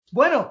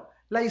Bueno,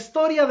 la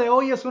historia de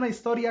hoy es una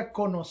historia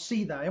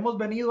conocida. Hemos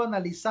venido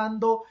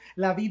analizando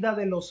la vida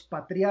de los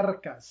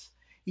patriarcas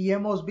y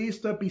hemos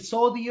visto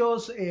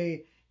episodios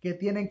que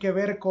tienen que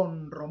ver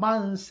con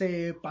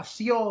romance,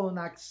 pasión,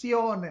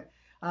 acción,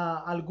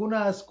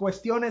 algunas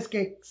cuestiones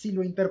que si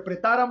lo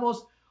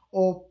interpretáramos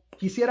o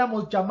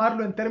quisiéramos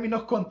llamarlo en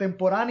términos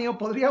contemporáneos,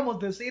 podríamos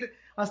decir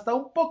hasta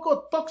un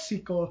poco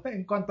tóxico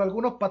en cuanto a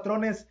algunos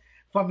patrones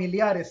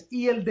familiares.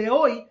 Y el de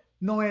hoy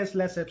no es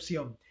la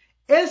excepción.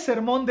 El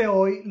sermón de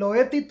hoy lo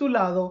he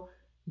titulado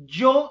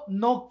Yo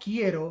no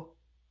quiero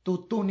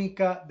tu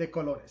túnica de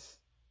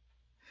colores.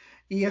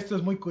 Y esto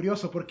es muy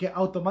curioso porque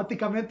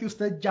automáticamente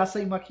usted ya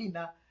se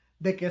imagina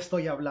de qué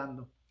estoy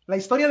hablando. La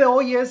historia de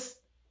hoy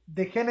es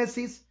de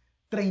Génesis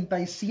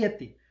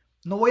 37.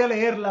 No voy a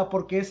leerla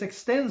porque es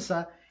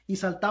extensa y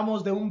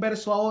saltamos de un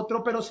verso a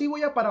otro, pero sí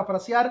voy a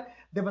parafrasear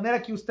de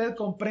manera que usted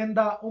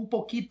comprenda un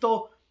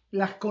poquito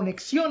las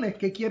conexiones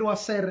que quiero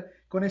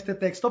hacer con este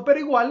texto, pero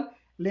igual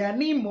le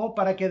animo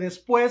para que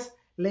después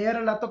lea el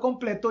relato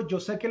completo. Yo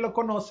sé que lo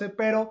conoce,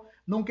 pero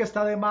nunca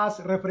está de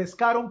más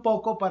refrescar un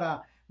poco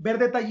para ver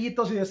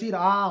detallitos y decir,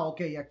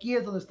 ok, aquí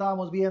es donde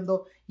estábamos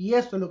viendo y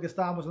esto es lo que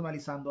estábamos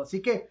analizando.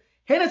 Así que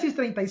Génesis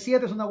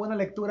 37 es una buena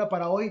lectura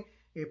para hoy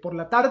por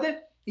la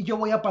tarde y yo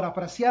voy a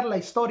parafrasear la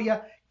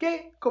historia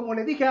que, como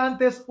le dije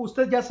antes,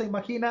 usted ya se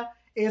imagina,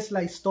 es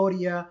la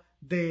historia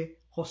de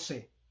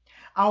José.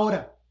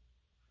 Ahora,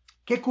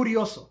 qué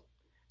curioso,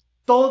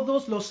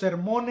 todos los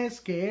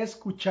sermones que he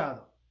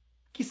escuchado,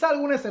 quizá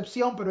alguna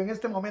excepción, pero en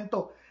este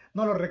momento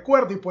no lo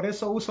recuerdo y por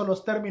eso uso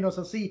los términos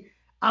así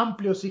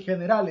amplios y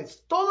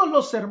generales. Todos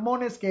los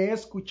sermones que he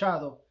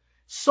escuchado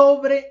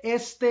sobre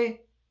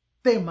este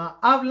tema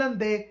hablan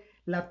de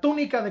la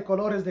túnica de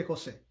colores de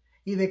José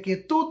y de que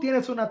tú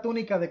tienes una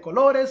túnica de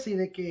colores y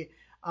de que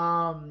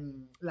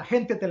la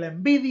gente te la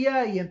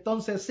envidia y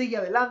entonces sigue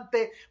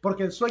adelante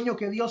porque el sueño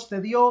que Dios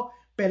te dio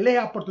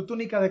pelea por tu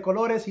túnica de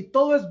colores y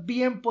todo es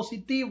bien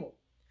positivo.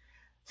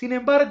 Sin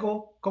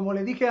embargo, como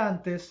le dije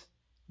antes,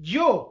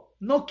 yo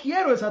no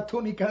quiero esa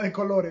túnica de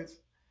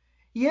colores.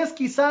 Y es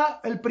quizá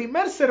el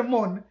primer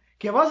sermón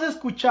que vas a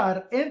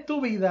escuchar en tu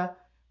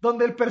vida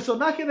donde el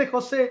personaje de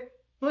José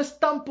no es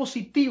tan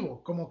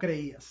positivo como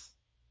creías.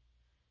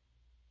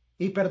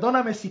 Y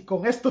perdóname si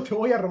con esto te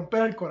voy a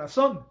romper el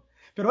corazón,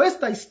 pero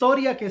esta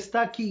historia que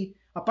está aquí,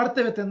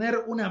 aparte de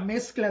tener una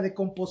mezcla de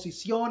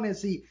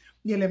composiciones y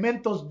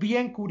elementos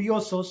bien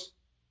curiosos,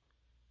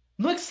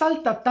 no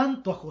exalta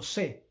tanto a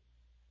José,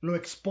 lo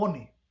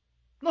expone.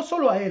 No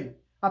solo a él,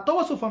 a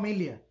toda su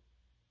familia.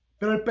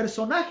 Pero el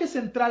personaje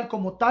central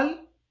como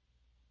tal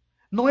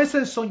no es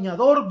el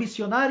soñador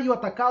visionario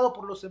atacado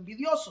por los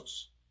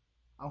envidiosos,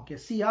 aunque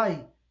sí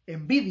hay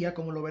envidia,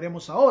 como lo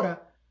veremos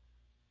ahora,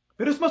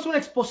 pero es más una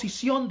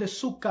exposición de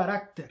su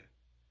carácter.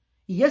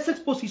 Y esa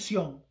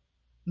exposición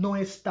no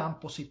es tan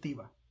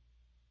positiva.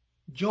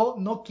 Yo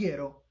no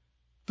quiero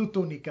tu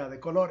túnica de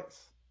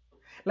colores.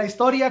 La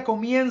historia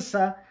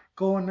comienza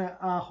con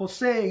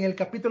José en el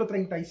capítulo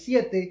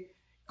 37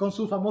 con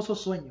sus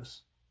famosos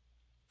sueños.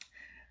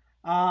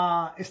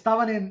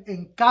 Estaban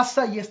en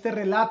casa y este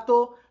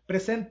relato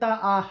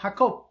presenta a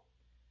Jacob.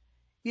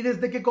 Y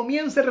desde que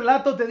comienza el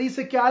relato te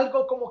dice que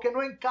algo como que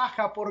no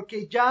encaja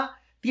porque ya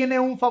tiene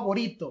un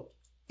favorito.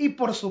 Y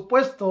por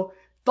supuesto,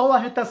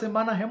 todas estas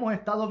semanas hemos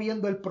estado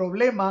viendo el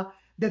problema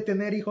de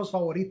tener hijos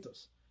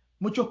favoritos.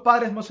 Muchos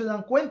padres no se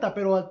dan cuenta,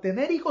 pero al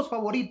tener hijos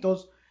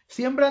favoritos,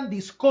 siembran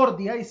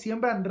discordia y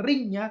siembran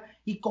riña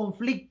y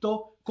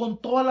conflicto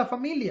con toda la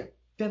familia.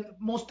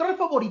 Mostrar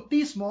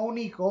favoritismo a un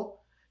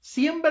hijo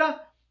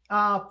siembra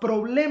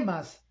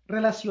problemas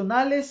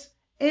relacionales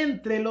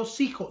entre los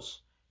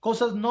hijos,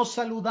 cosas no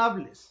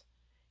saludables.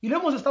 Y lo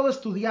hemos estado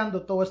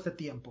estudiando todo este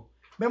tiempo.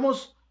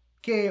 Vemos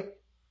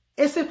que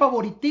ese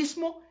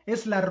favoritismo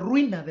es la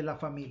ruina de la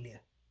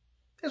familia.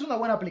 Es una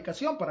buena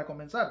aplicación para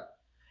comenzar.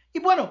 Y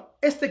bueno,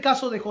 este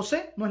caso de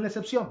José no es la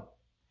excepción.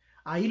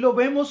 Ahí lo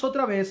vemos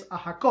otra vez a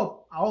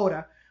Jacob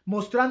ahora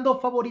mostrando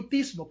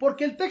favoritismo,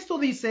 porque el texto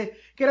dice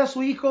que era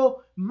su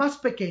hijo más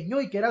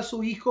pequeño y que era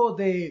su hijo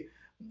de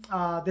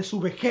su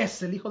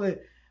vejez, el hijo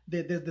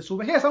de su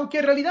vejez, aunque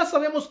en realidad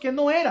sabemos que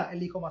no era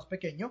el hijo más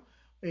pequeño,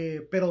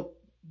 pero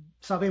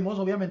sabemos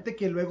obviamente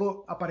que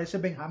luego aparece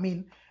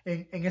Benjamín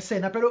en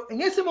escena, pero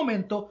en ese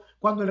momento,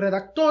 cuando el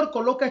redactor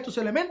coloca estos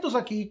elementos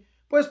aquí,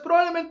 pues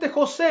probablemente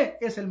José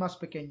es el más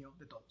pequeño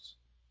de todos.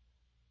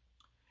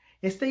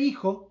 Este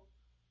hijo,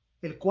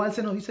 el cual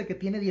se nos dice que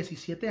tiene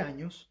 17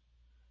 años,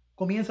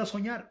 comienza a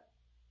soñar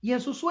y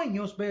en sus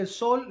sueños ve el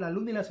sol, la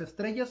luna y las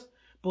estrellas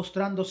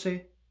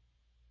postrándose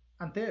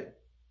ante él.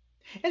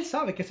 Él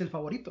sabe que es el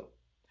favorito.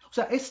 O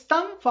sea, es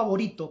tan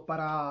favorito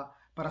para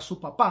su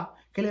papá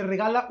que le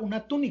regala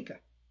una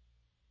túnica.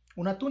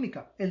 Una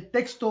túnica. El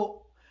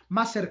texto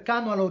más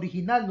cercano al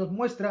original nos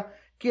muestra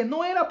que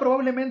no era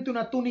probablemente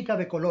una túnica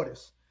de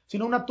colores,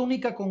 sino una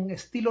túnica con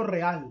estilo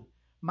real,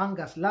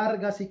 mangas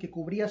largas y que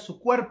cubría su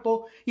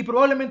cuerpo y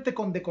probablemente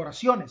con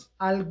decoraciones.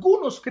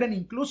 Algunos creen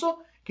incluso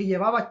que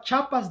llevaba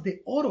chapas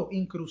de oro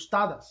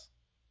incrustadas.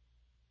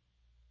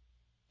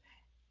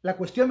 La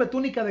cuestión de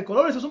túnica de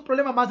colores es un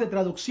problema más de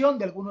traducción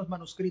de algunos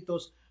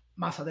manuscritos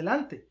más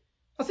adelante.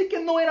 Así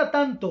que no era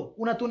tanto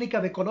una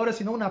túnica de colores,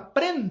 sino una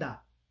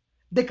prenda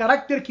de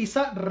carácter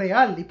quizá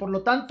real y por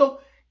lo tanto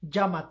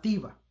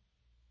llamativa.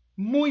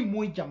 Muy,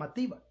 muy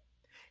llamativa.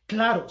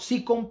 Claro,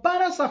 si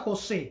comparas a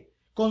José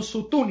con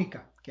su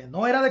túnica, que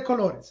no era de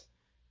colores,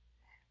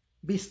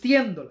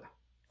 vistiéndola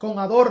con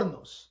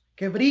adornos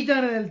que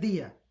brillan en el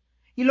día,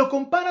 y lo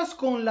comparas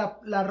con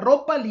la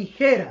ropa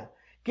ligera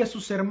que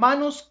sus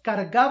hermanos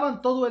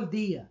cargaban todo el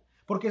día,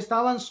 porque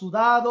estaban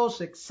sudados,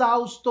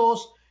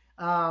 exhaustos,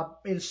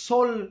 el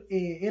sol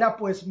era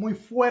pues muy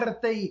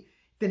fuerte y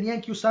tenían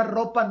que usar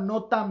ropa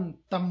no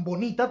tan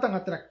bonita, tan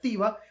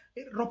atractiva,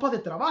 ropa de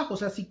trabajo. O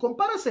sea, si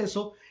comparas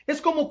eso,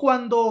 es como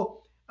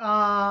cuando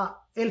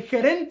el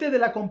gerente de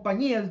la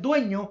compañía, el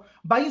dueño,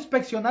 va a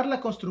inspeccionar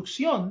la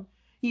construcción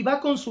y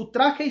va con su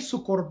traje y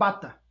su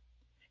corbata.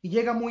 Y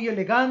llega muy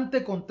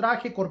elegante, con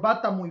traje,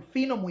 corbata muy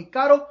fino, muy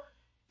caro,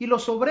 y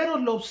los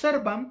obreros lo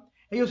observan.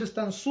 Ellos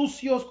están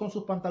sucios, con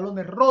sus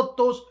pantalones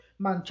rotos,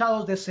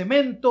 manchados de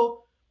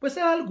cemento. Pues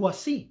es algo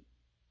así.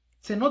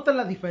 Se nota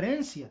la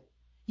diferencia.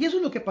 Y eso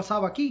es lo que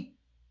pasaba aquí.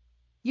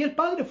 Y el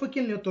padre fue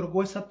quien le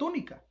otorgó esa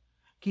túnica.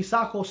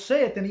 Quizá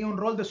José tenía un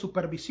rol de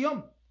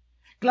supervisión.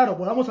 Claro,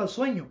 volvamos al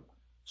sueño.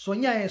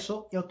 Sueña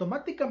eso y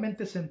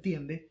automáticamente se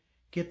entiende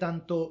que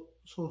tanto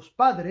sus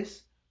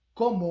padres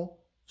como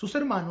sus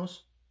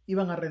hermanos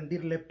iban a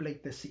rendirle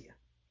pleitesía.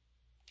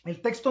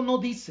 El texto no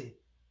dice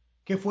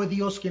que fue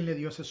Dios quien le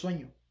dio ese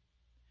sueño.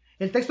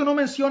 El texto no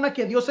menciona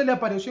que Dios se le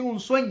apareció en un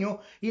sueño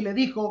y le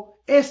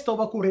dijo, esto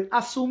va a ocurrir.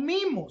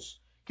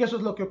 Asumimos que eso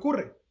es lo que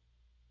ocurre.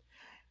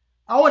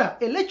 Ahora,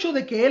 el hecho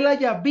de que él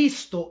haya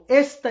visto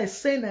esta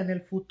escena en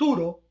el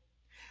futuro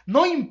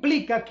no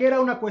implica que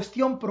era una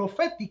cuestión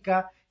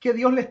profética que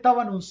Dios le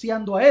estaba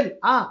anunciando a él.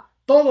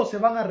 Todos se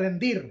van a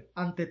rendir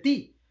ante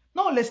ti.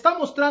 No, le está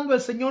mostrando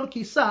el Señor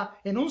quizá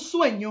en un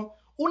sueño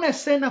una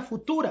escena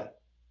futura,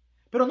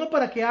 pero no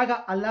para que haga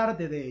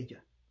alarde de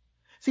ella.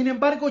 Sin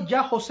embargo,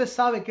 ya José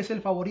sabe que es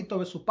el favorito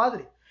de su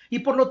padre y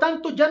por lo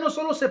tanto ya no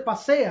solo se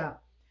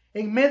pasea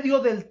en medio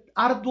del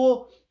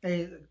arduo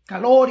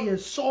calor y el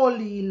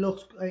sol y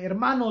los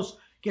hermanos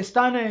que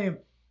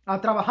están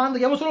trabajando,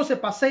 ya no solo se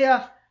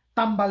pasea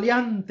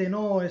tambaleante,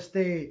 ¿no?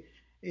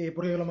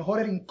 Porque a lo mejor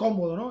era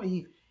incómodo, ¿no?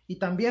 Y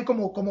también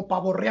como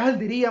pavo real,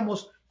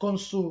 diríamos, con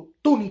su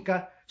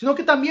túnica, sino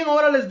que también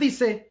ahora les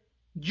dice,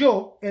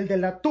 yo, el de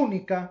la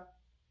túnica,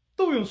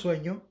 tuve un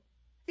sueño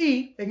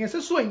y en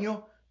ese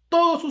sueño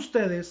todos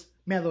ustedes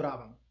me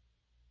adoraban.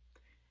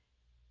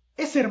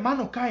 Ese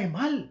hermano cae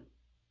mal.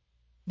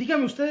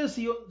 Díganme ustedes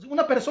si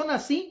una persona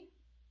así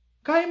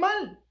cae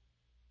mal.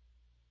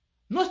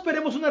 No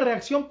esperemos una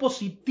reacción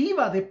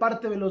positiva de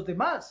parte de los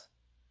demás.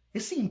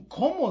 Es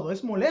incómodo,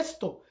 es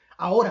molesto.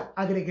 Ahora,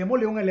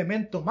 agreguémosle un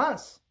elemento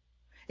más.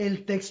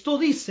 El texto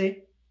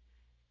dice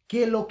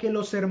que lo que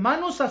los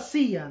hermanos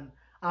hacían,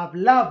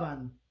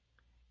 hablaban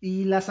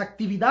y las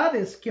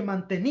actividades que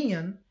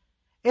mantenían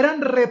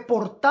eran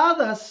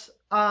reportadas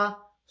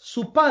a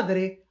su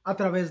padre a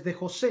través de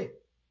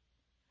José.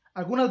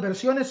 Algunas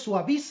versiones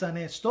suavizan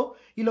esto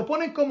y lo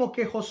ponen como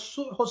que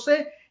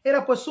José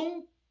era pues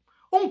un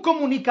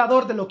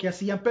comunicador de lo que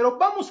hacían, pero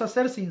vamos a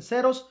ser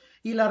sinceros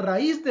y la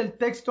raíz del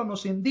texto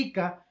nos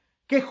indica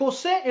que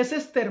José es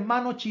este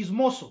hermano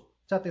chismoso.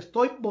 O sea, te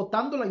estoy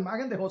botando la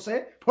imagen de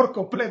José por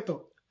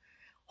completo.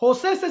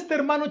 José es este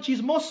hermano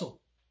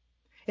chismoso,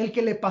 el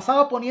que le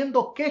pasaba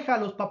poniendo queja a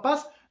los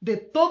papás de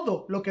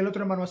todo lo que el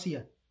otro hermano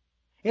hacía.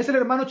 Es el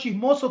hermano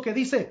chismoso que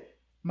dice,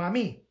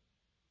 mami,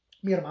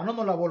 mi hermano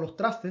no lavó los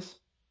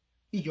trastes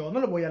y yo no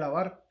los voy a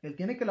lavar, él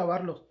tiene que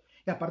lavarlos.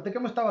 Y aparte que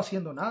no estaba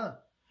haciendo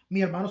nada.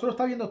 Mi hermano solo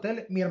está viendo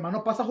tele, mi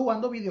hermano pasa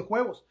jugando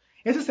videojuegos.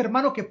 Ese es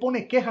hermano que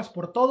pone quejas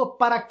por todo,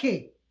 ¿para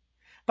qué?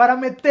 Para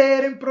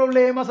meter en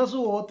problemas a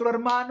su otro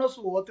hermano,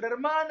 su otra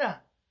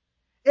hermana.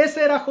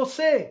 Ese era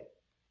José,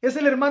 es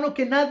el hermano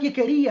que nadie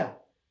quería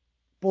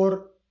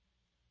por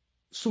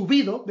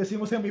subido,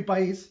 decimos en mi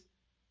país,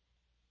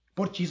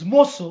 por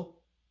chismoso,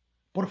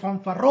 por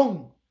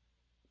fanfarrón,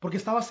 porque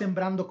estaba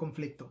sembrando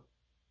conflicto.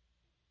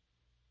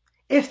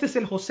 Este es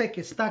el José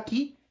que está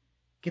aquí,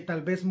 que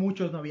tal vez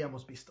muchos no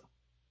habíamos visto.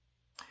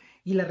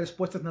 Y la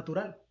respuesta es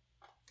natural.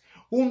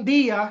 Un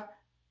día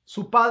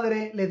su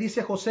padre le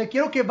dice a José,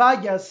 quiero que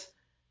vayas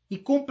y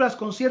cumplas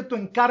con cierto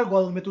encargo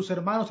a donde tus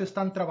hermanos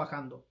están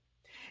trabajando.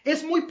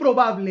 Es muy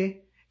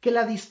probable que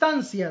la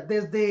distancia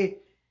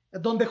desde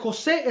donde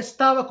José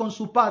estaba con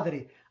su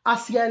padre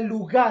hacia el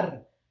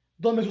lugar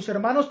donde sus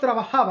hermanos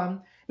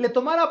trabajaban le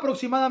tomara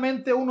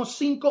aproximadamente unos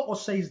 5 o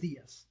 6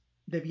 días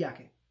de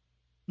viaje.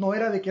 No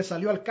era de que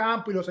salió al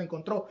campo y los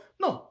encontró.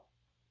 No,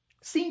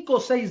 5 o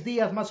 6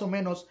 días más o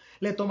menos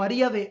le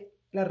tomaría de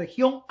la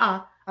región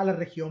A la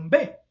región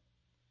B.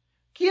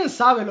 ¿Quién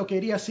sabe lo que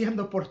iría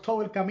haciendo por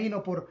todo el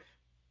camino por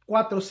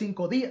 4 o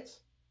 5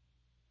 días?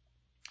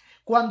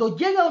 Cuando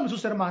llega donde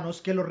sus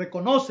hermanos, que lo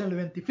reconocen, lo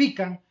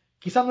identifican,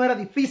 quizás no era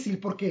difícil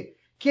porque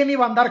 ¿quién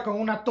iba a andar con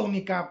una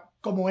túnica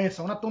como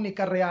esa, una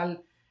túnica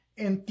real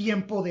en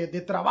tiempo de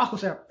trabajo? O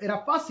sea,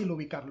 era fácil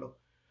ubicarlo.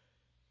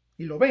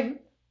 Y lo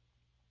ven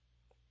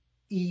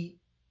y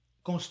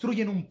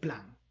construyen un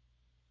plan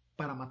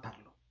para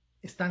matarlo.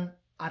 Están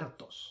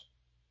hartos,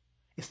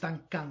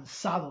 están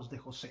cansados de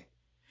José.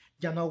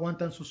 Ya no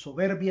aguantan su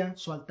soberbia,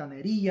 su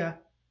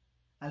altanería,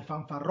 al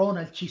fanfarrón,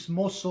 al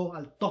chismoso,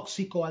 al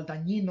tóxico, al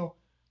dañino.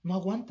 No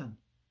aguantan.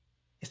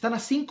 Están a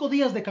 5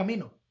 días de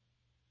camino.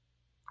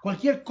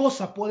 Cualquier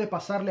cosa puede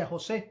pasarle a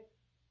José.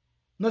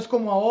 No es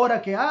como ahora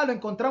que, lo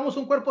encontramos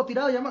un cuerpo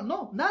tirado y demás.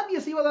 No,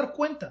 nadie se iba a dar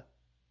cuenta.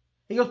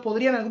 Ellos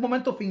podrían en algún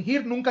momento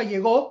fingir nunca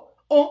llegó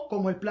o,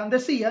 como el plan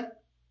decía,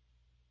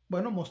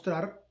 bueno,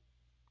 mostrar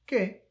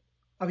que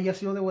había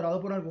sido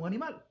devorado por algún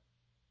animal.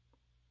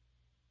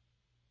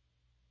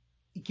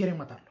 Y quieren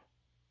matarlo.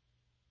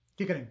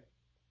 ¿Qué creen?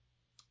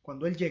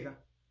 Cuando él llega,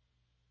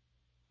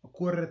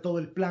 ocurre todo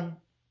el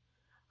plan.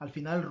 Al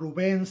final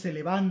Rubén se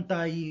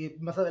levanta y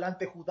más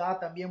adelante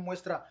Judá también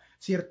muestra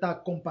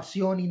cierta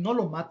compasión y no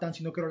lo matan,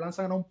 sino que lo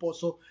lanzan a un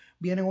pozo.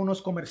 Vienen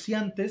unos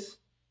comerciantes,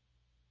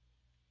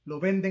 lo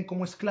venden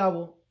como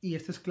esclavo y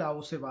este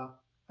esclavo se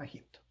va a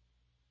Egipto.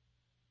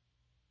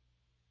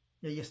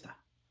 Y ahí está.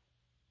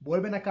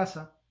 Vuelven a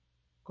casa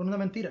con una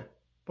mentira,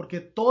 porque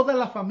toda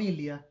la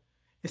familia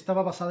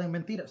estaba basada en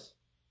mentiras.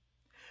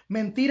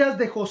 Mentiras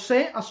de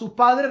José a su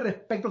padre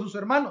respecto a sus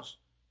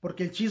hermanos,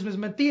 porque el chisme es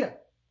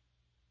mentira.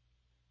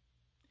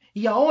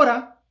 Y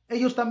ahora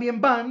ellos también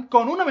van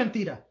con una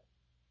mentira.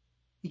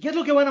 ¿Y qué es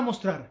lo que van a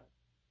mostrar?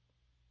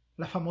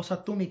 La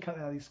famosa túnica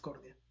de la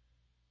discordia.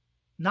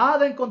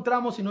 Nada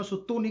encontramos sino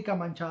su túnica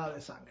manchada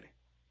de sangre.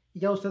 Y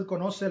ya usted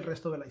conoce el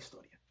resto de la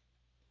historia.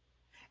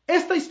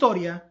 Esta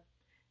historia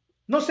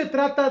no se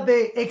trata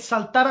de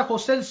exaltar a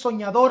José el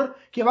soñador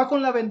que va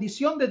con la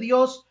bendición de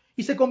Dios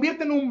y se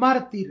convierte en un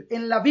mártir,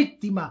 en la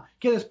víctima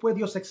que después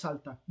Dios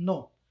exalta.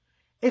 No.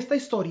 Esta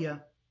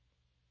historia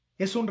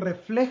es un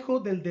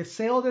reflejo del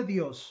deseo de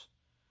Dios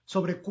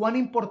sobre cuán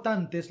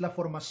importante es la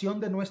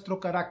formación de nuestro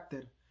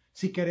carácter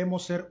si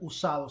queremos ser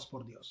usados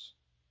por Dios.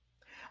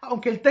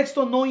 Aunque el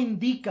texto no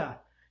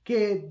indica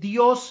que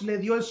Dios le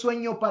dio el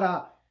sueño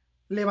para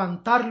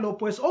levantarlo,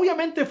 pues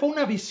obviamente fue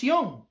una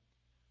visión.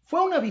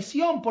 Fue una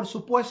visión, por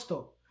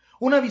supuesto.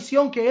 Una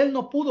visión que él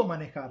no pudo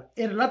manejar.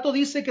 El relato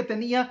dice que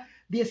tenía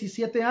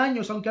 17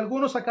 años, aunque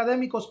algunos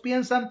académicos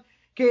piensan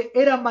que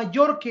era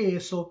mayor que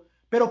eso,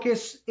 pero que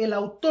el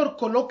autor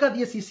coloca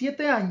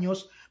 17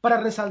 años para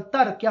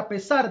resaltar que a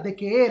pesar de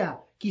que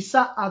era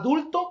quizá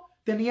adulto,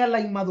 tenía la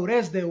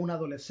inmadurez de un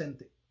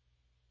adolescente.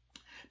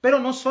 Pero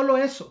no solo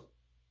eso.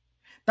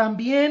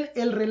 También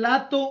el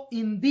relato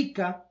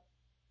indica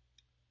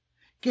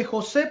que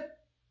José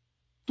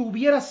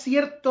tuviera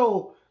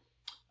cierto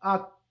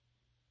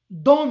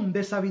don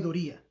de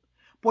sabiduría,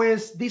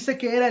 pues dice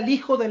que era el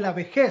hijo de la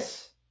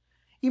vejez.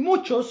 Y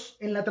muchos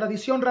en la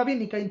tradición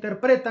rabínica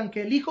interpretan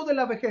que el hijo de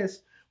la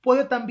vejez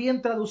puede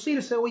también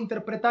traducirse o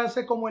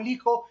interpretarse como el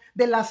hijo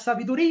de la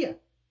sabiduría.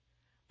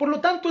 Por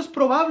lo tanto, es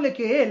probable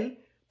que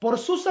él, por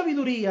su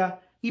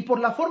sabiduría y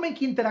por la forma en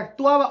que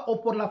interactuaba o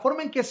por la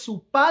forma en que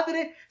su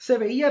padre se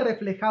veía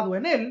reflejado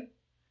en él,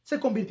 se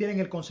convirtiera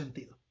en el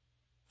consentido.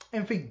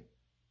 En fin,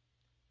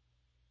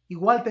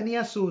 igual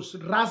tenía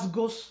sus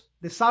rasgos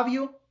de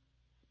sabio,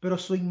 pero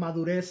su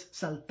inmadurez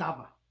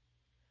saltaba.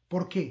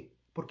 ¿Por qué?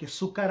 Porque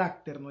su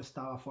carácter no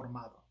estaba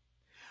formado.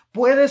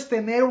 Puedes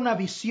tener una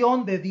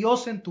visión de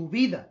Dios en tu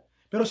vida,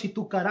 pero si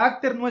tu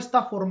carácter no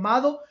está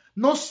formado,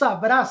 no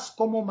sabrás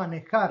cómo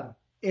manejar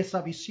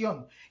esa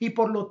visión. Y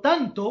por lo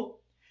tanto,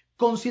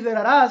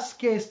 considerarás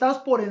que estás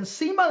por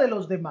encima de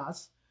los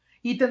demás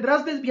y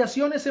tendrás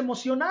desviaciones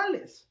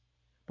emocionales.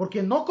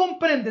 Porque no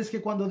comprendes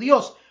que cuando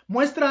Dios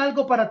muestra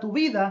algo para tu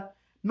vida,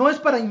 no es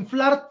para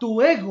inflar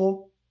tu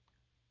ego,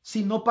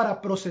 sino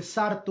para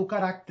procesar tu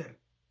carácter,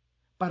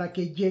 para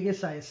que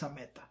llegues a esa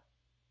meta.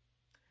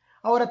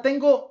 Ahora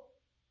tengo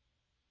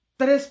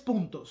 3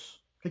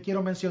 puntos que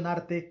quiero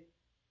mencionarte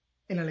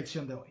en la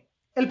lección de hoy.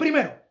 El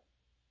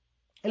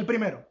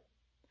primero,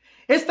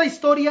 esta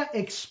historia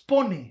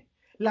expone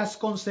las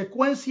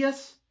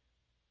consecuencias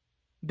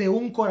de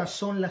un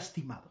corazón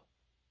lastimado.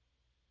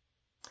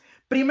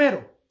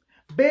 Primero,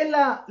 ve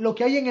lo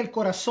que hay en el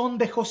corazón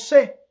de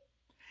José.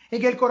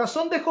 En el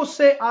corazón de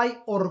José hay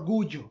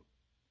orgullo,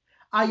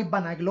 hay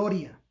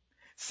vanagloria,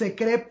 se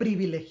cree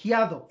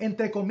privilegiado,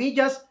 entre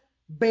comillas,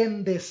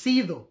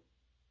 bendecido.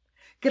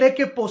 Cree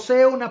que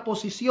posee una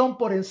posición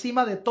por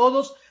encima de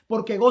todos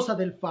porque goza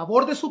del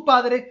favor de su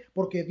padre,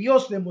 porque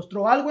Dios le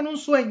mostró algo en un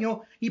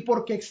sueño y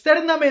porque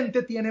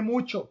externamente tiene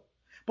mucho.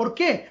 ¿Por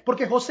qué?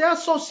 Porque José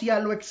asocia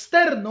lo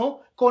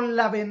externo con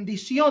la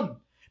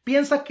bendición.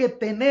 Piensa que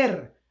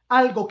tener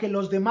algo que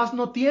los demás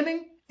no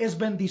tienen es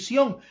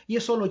bendición y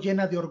eso lo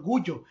llena de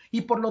orgullo.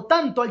 Y por lo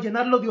tanto, al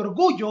llenarlo de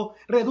orgullo,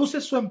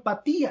 reduce su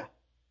empatía.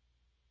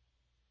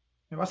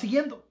 ¿Me va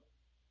siguiendo?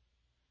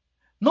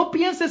 No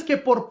pienses que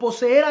por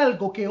poseer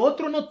algo que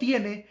otro no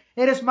tiene,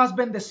 eres más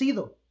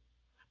bendecido.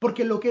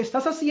 Porque lo que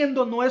estás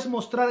haciendo no es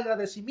mostrar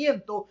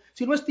agradecimiento,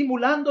 sino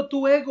estimulando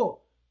tu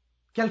ego,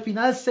 que al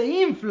final se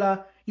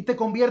infla y te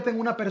convierte en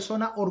una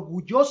persona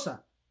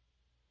orgullosa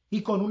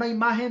y con una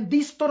imagen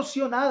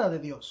distorsionada de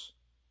Dios.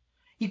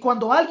 Y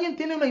cuando alguien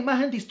tiene una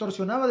imagen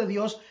distorsionada de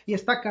Dios y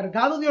está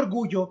cargado de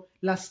orgullo,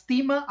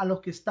 lastima a los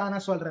que están a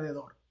su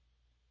alrededor.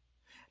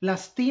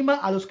 Lastima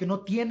a los que no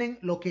tienen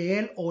lo que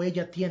él o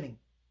ella tienen.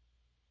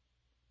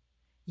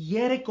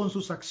 Hiere con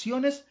sus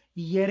acciones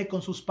y hiere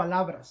con sus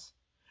palabras.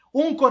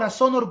 Un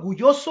corazón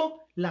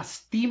orgulloso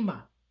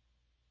lastima.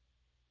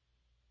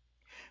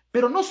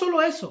 Pero no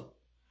solo eso,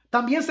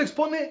 también se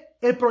expone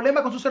el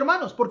problema con sus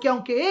hermanos, porque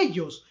aunque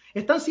ellos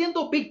están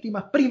siendo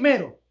víctimas,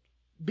 primero,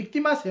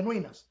 víctimas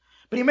genuinas,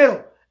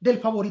 primero, del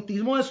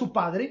favoritismo de su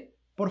padre,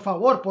 por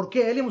favor, ¿por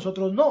qué él y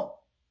nosotros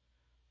no?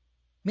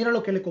 Mira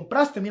lo que le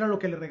compraste, mira lo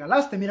que le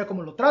regalaste, mira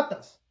cómo lo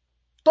tratas.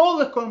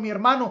 Todo es con mi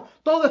hermano,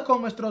 todo es con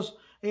nuestros,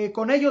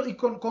 con ellos y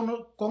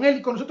con él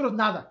y con nosotros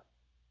nada.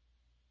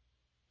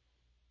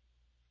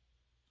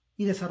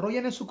 Y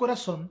desarrollan en su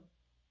corazón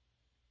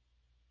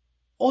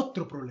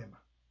otro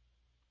problema: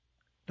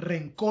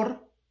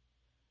 rencor,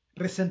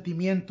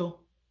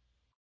 resentimiento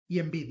y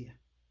envidia.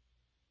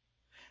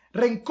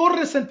 Rencor,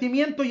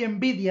 resentimiento y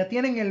envidia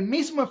tienen el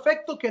mismo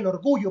efecto que el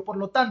orgullo. Por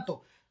lo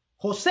tanto,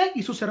 José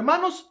y sus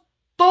hermanos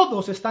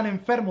todos están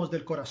enfermos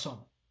del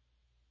corazón.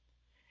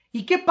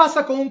 ¿Y qué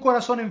pasa con un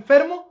corazón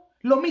enfermo?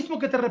 Lo mismo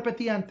que te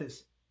repetí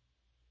antes.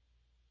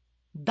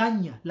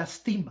 Daña,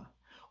 lastima.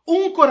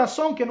 Un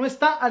corazón que no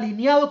está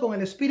alineado con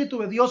el Espíritu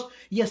de Dios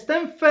y está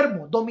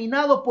enfermo,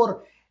 dominado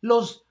por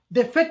los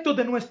defectos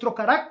de nuestro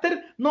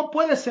carácter, no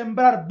puede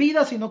sembrar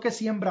vida, sino que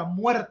siembra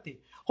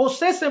muerte.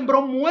 José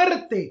sembró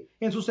muerte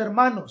en sus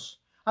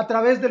hermanos a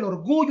través del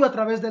orgullo, a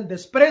través del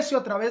desprecio,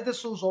 a través de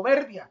su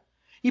soberbia.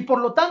 Y por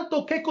lo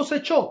tanto, ¿qué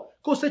cosechó?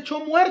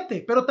 Cosechó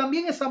muerte, pero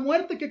también esa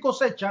muerte que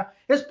cosecha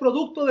es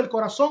producto del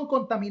corazón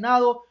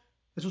contaminado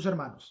de sus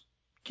hermanos.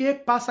 ¿Qué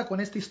pasa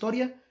con esta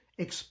historia?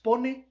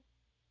 Expone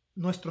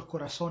nuestros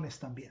corazones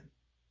también.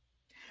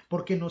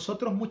 Porque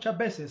nosotros muchas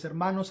veces,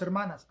 hermanos,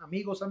 hermanas,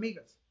 amigos,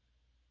 amigas,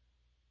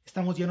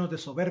 estamos llenos de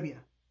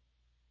soberbia,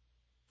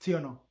 ¿sí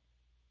o no?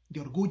 De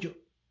orgullo,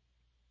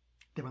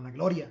 de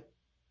vanagloria.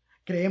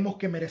 Creemos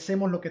que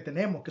merecemos lo que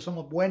tenemos, que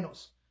somos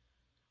buenos.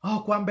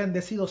 Oh, cuán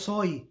bendecido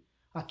soy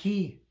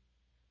aquí,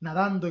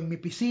 nadando en mi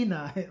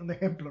piscina, un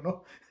ejemplo,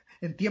 ¿no?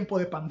 En tiempo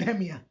de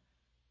pandemia.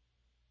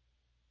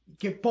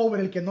 Qué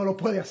pobre el que no lo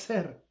puede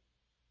hacer.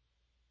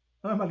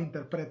 No me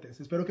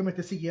malinterpretes, espero que me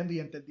estés siguiendo y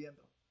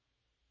entendiendo.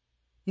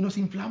 Y nos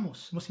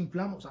inflamos, nos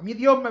inflamos. A mí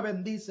Dios me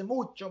bendice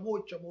mucho,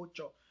 mucho,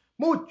 mucho,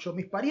 mucho.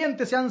 Mis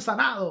parientes se han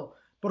sanado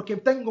porque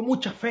tengo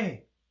mucha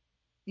fe.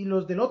 Y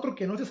los del otro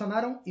que no se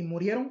sanaron y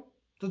murieron,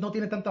 entonces no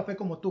tienen tanta fe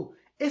como tú.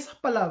 Esas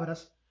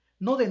palabras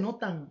no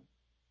denotan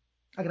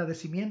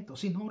agradecimiento,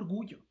 sino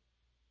orgullo.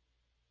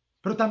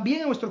 Pero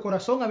también en nuestro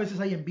corazón a veces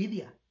hay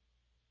envidia.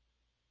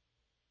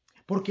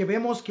 Porque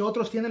vemos que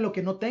otros tienen lo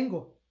que no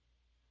tengo.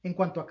 En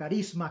cuanto a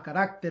carisma,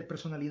 carácter,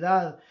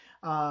 personalidad,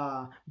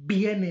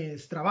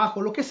 bienes,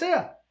 trabajo, lo que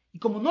sea. Y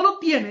como no lo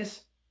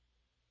tienes,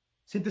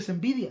 sientes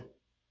envidia.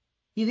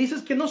 Y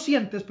dices que no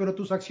sientes, pero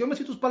tus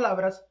acciones y tus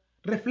palabras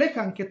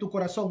reflejan que tu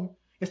corazón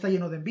está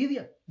lleno de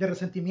envidia, de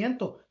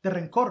resentimiento, de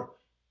rencor.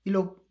 Y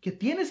lo que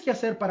tienes que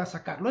hacer para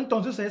sacarlo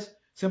entonces es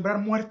sembrar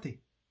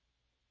muerte.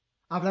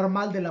 Hablar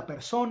mal de la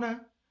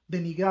persona,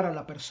 denigrar a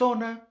la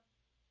persona,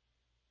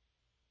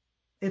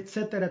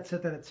 etcétera,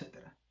 etcétera,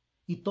 etcétera.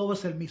 Y todo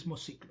es el mismo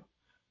ciclo.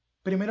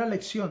 Primera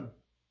lección: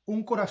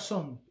 un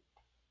corazón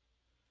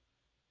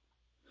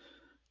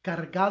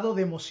cargado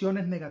de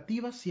emociones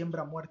negativas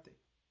siembra muerte.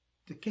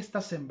 ¿De qué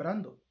estás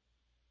sembrando?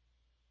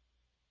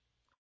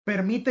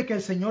 Permite que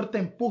el Señor te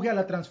empuje a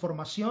la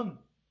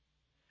transformación.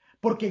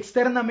 Porque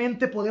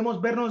externamente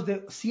podemos vernos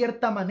de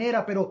cierta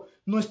manera, pero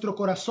nuestro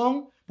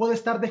corazón puede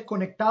estar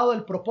desconectado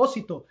del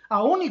propósito.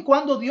 Aun y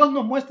cuando Dios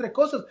nos muestre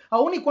cosas,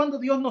 aun y cuando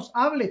Dios nos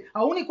hable,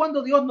 aun y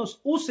cuando Dios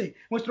nos use,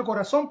 nuestro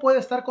corazón puede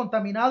estar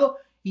contaminado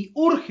y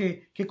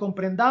urge que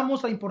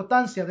comprendamos la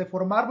importancia de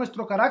formar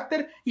nuestro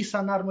carácter y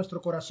sanar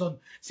nuestro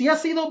corazón. Si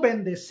has sido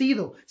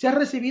bendecido, si has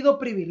recibido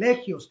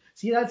privilegios,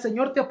 si el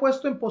Señor te ha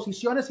puesto en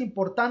posiciones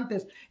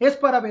importantes, es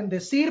para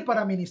bendecir,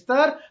 para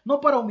ministrar,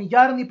 no para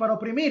humillar ni para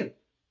oprimir.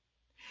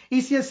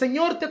 Y si el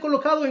Señor te ha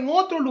colocado en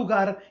otro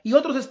lugar y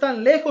otros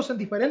están lejos en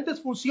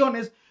diferentes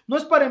funciones, no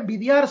es para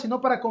envidiar, sino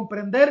para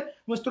comprender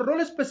nuestro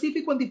rol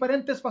específico en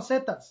diferentes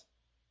facetas.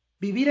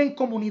 Vivir en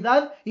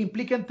comunidad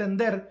implica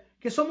entender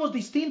que somos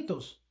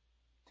distintos.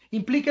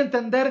 Implica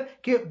entender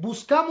que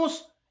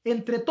buscamos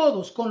entre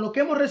todos, con lo que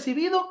hemos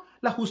recibido,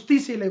 la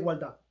justicia y la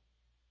igualdad.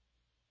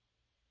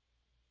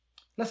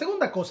 La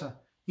segunda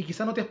cosa, y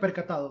quizá no te has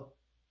percatado,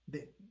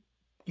 que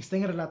está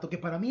en el relato, que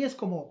para mí es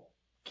como,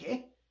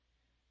 ¿qué?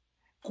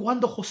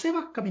 Cuando José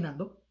va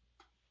caminando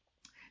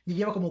y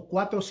lleva como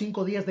 4 o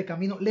 5 días de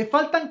camino, le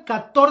faltan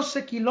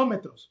 14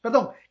 kilómetros,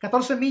 perdón,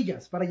 14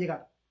 millas para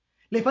llegar.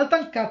 Le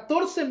faltan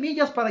 14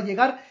 millas para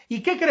llegar.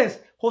 ¿Y qué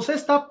crees? José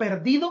está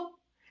perdido,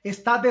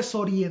 está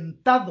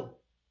desorientado.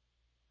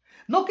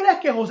 No creas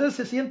que José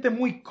se siente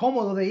muy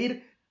cómodo de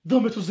ir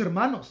donde sus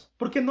hermanos,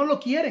 porque no lo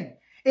quieren.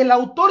 El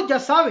autor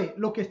ya sabe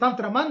lo que están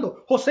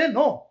tramando, José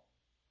no.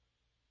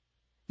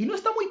 Y no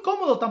está muy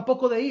cómodo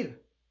tampoco de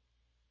ir.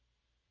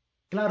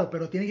 Claro,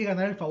 pero tiene que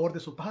ganar el favor de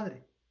su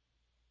padre.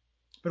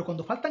 Pero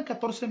cuando faltan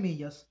 14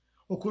 millas,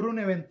 ocurre un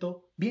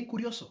evento bien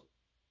curioso,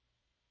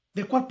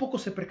 del cual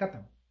pocos se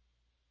percatan.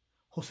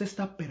 José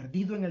está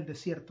perdido en el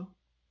desierto,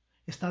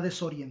 está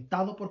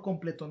desorientado por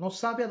completo, no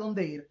sabe a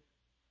dónde ir,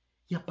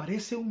 y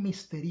aparece un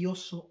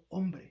misterioso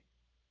hombre.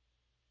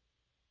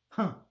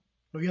 ¿Lo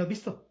habías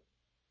visto?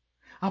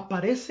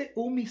 Aparece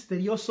un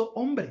misterioso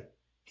hombre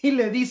y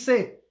le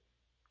dice,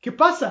 ¿qué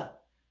pasa?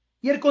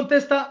 Y él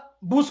contesta,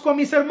 busco a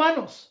mis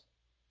hermanos.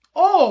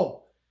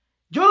 ¡Oh!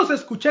 Yo los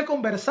escuché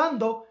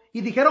conversando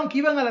y dijeron que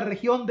iban a la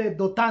región de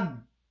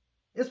Dotán.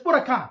 Es por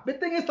acá,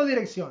 vete en esta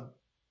dirección.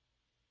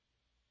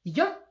 Y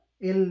ya,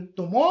 él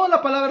tomó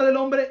la palabra del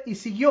hombre y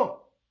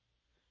siguió.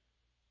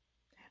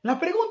 La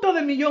pregunta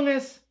del millón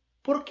es,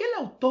 ¿por qué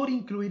el autor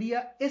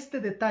incluiría este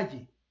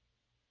detalle?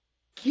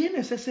 ¿Quién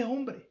es ese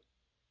hombre?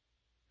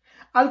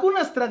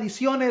 Algunas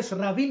tradiciones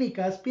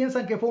rabínicas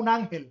piensan que fue un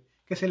ángel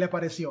que se le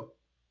apareció.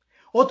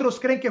 Otros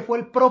creen que fue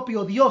el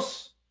propio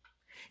Dios.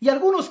 Y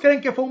algunos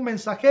creen que fue un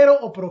mensajero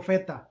o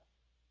profeta.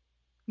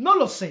 No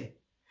lo sé.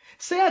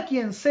 Sea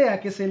quien sea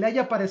que se le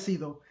haya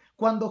aparecido,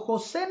 cuando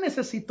José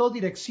necesitó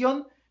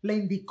dirección, le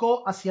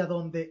indicó hacia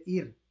dónde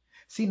ir.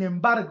 Sin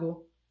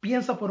embargo,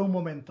 piensa por un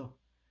momento.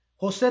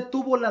 José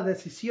tuvo la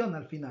decisión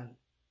al final.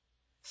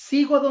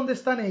 ¿Sigo a donde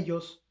están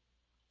ellos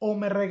o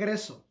me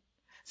regreso?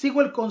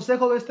 ¿Sigo el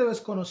consejo de este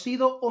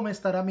desconocido o me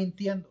estará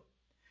mintiendo?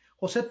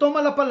 José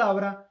toma la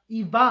palabra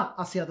y va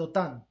hacia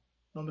Dotán,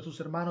 donde sus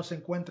hermanos se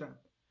encuentran.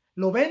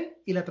 Lo ven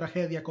y la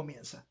tragedia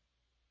comienza.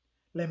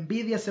 La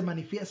envidia se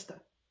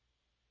manifiesta.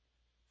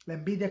 La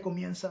envidia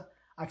comienza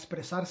a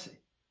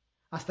expresarse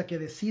hasta que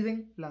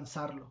deciden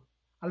lanzarlo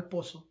al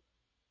pozo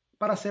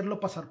para hacerlo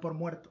pasar por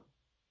muerto.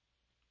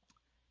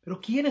 Pero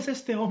 ¿quién es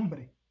este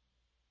hombre?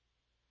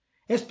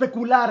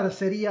 Especular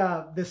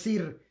sería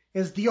decir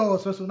es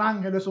Dios o es un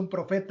ángel o es un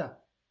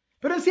profeta.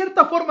 Pero en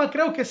cierta forma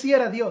creo que sí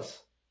era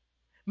Dios.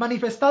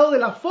 Manifestado de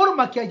la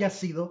forma que haya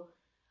sido,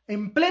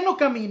 en pleno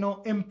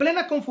camino, en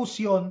plena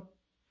confusión,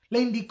 le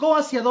indicó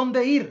hacia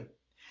dónde ir.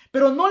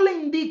 Pero no le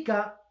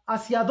indica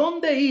hacia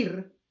dónde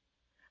ir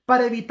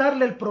para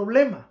evitarle el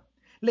problema.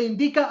 Le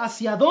indica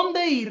hacia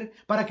dónde ir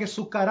para que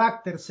su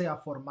carácter sea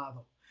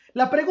formado.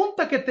 La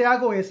pregunta que te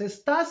hago es,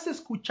 ¿estás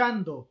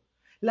escuchando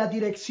la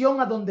dirección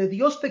a donde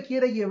Dios te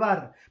quiere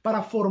llevar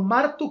para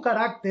formar tu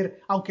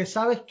carácter, aunque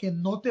sabes que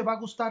no te va a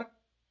gustar?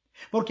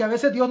 Porque a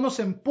veces Dios nos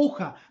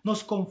empuja,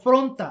 nos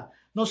confronta,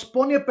 nos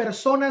pone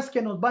personas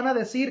que nos van a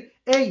decir,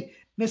 hey,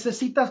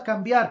 necesitas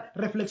cambiar,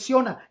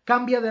 reflexiona,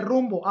 cambia de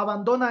rumbo,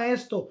 abandona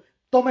esto,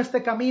 toma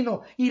este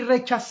camino, y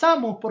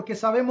rechazamos porque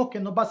sabemos que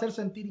nos va a hacer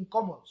sentir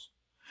incómodos.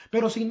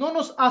 Pero si no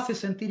nos hace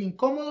sentir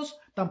incómodos,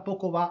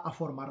 tampoco va a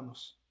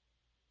formarnos.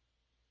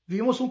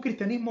 Vivimos un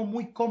cristianismo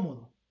muy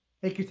cómodo,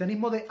 el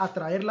cristianismo de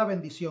atraer la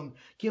bendición.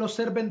 Quiero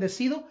ser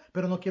bendecido,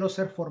 pero no quiero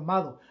ser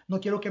formado. No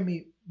quiero que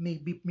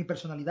mi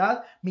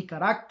personalidad, mi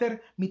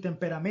carácter, mi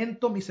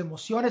temperamento, mis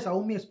emociones,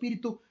 aún mi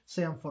espíritu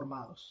sean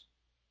formados.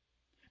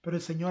 Pero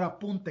el Señor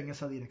apunta en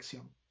esa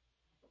dirección.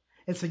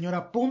 El Señor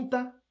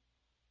apunta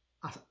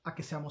a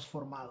que seamos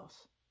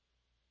formados.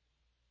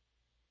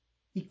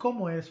 ¿Y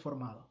cómo eres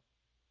formado?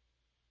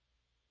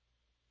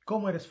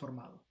 ¿Cómo eres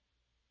formado?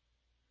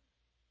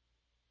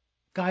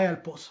 Cae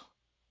al pozo.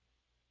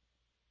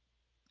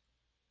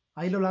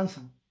 Ahí lo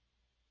lanzan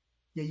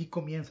y allí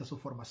comienza su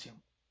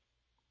formación.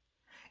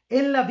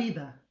 En la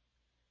vida,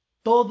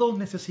 todos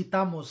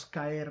necesitamos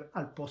caer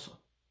al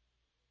pozo.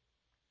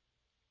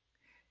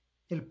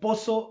 El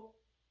pozo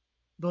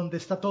donde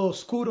está todo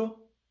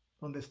oscuro,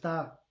 donde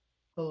está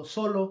todo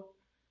solo,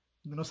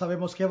 donde no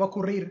sabemos qué va a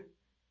ocurrir,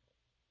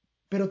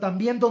 pero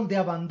también donde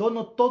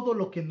abandono todo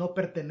lo que no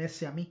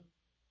pertenece a mí.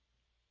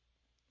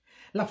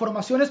 La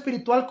formación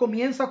espiritual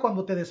comienza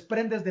cuando te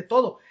desprendes de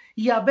todo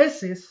y a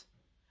veces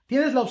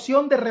tienes la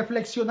opción de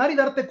reflexionar y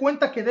darte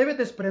cuenta que debes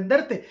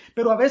desprenderte,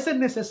 pero a veces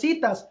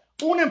necesitas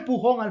un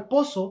empujón al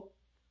pozo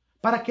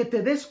para que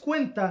te des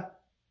cuenta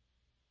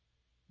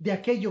de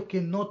aquello que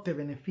no te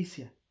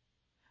beneficia,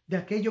 de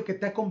aquello que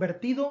te ha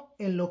convertido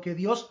en lo que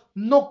Dios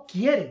no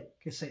quiere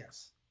que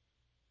seas.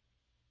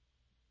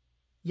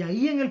 Y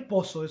ahí en el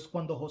pozo es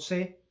cuando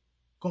José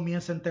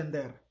comienza a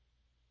entender.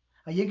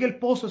 Ahí en el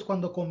pozo es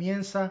cuando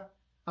comienza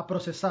a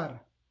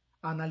procesar,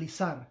 a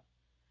analizar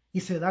y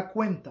se da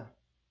cuenta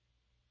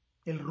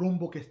el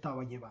rumbo que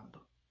estaba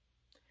llevando.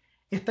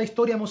 Esta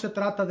historia no se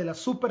trata de la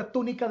super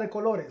túnica de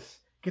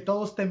colores que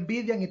todos te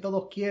envidian y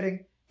todos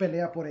quieren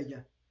pelear por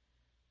ella.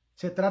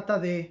 Se trata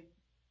de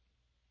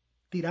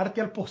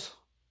tirarte al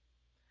pozo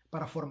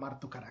para formar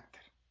tu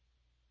carácter.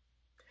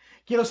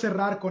 Quiero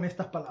cerrar con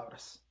estas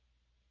palabras.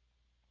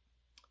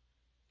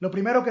 Lo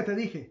primero que te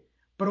dije,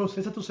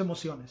 procesa tus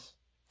emociones.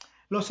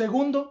 Lo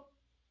segundo,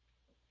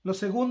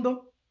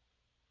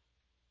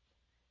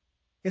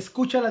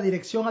 escucha la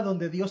dirección a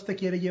donde Dios te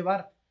quiere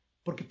llevar,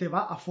 porque te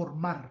va a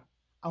formar,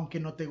 aunque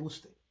no te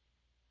guste.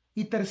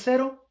 Y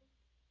tercero,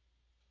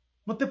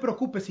 no te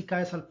preocupes si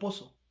caes al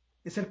pozo,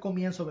 es el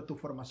comienzo de tu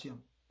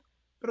formación.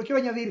 Pero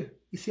quiero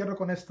añadir, y cierro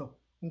con esto,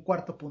 un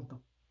cuarto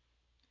punto.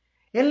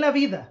 En la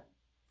vida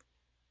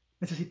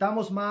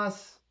necesitamos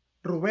más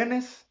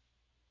Rubénes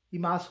y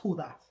más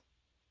Judá.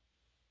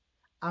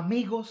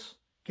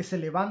 Amigos que se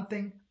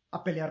levanten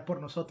a pelear por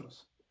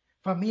nosotros.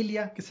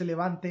 Familia que se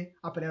levante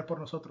a pelear por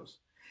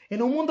nosotros.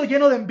 En un mundo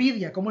lleno de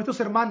envidia, como estos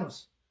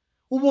hermanos,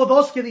 hubo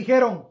dos que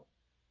dijeron,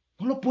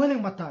 no lo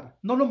pueden matar,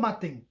 no lo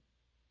maten.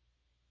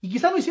 Y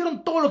quizás no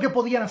hicieron todo lo que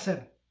podían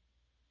hacer,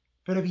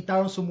 pero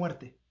evitaron su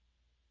muerte.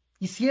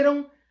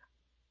 Hicieron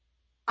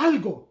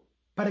algo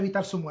para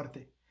evitar su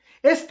muerte.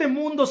 Este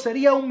mundo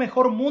sería un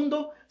mejor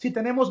mundo si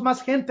tenemos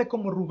más gente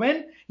como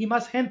Rubén y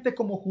más gente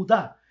como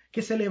Judá,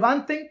 que se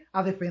levanten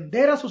a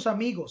defender a sus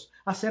amigos,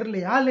 a ser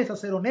leales, a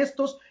ser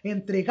honestos,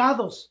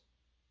 entregados.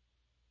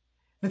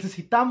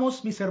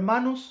 Necesitamos, mis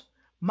hermanos,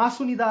 más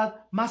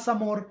unidad, más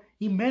amor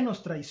y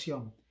menos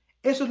traición.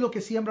 Eso es lo que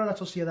siembra la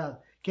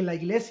sociedad, que la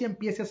iglesia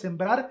empiece a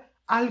sembrar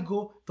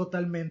algo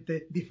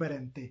totalmente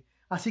diferente.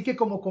 Así que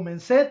como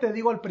comencé, te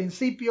digo al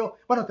principio,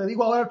 bueno, te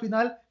digo ahora al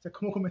final, o sea,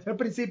 como comencé al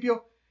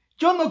principio,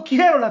 yo no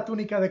quiero la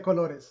túnica de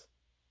colores.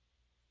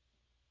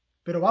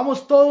 Pero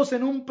vamos todos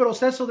en un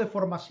proceso de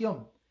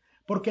formación,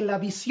 porque la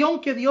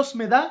visión que Dios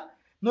me da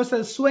no es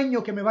el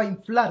sueño que me va a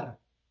inflar,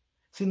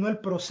 sino el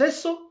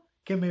proceso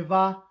que me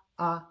va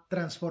a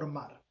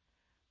transformar.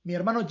 Mi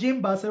hermano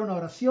Jim va a hacer una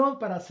oración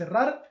para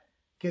cerrar.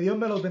 Que Dios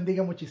me los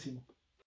bendiga muchísimo.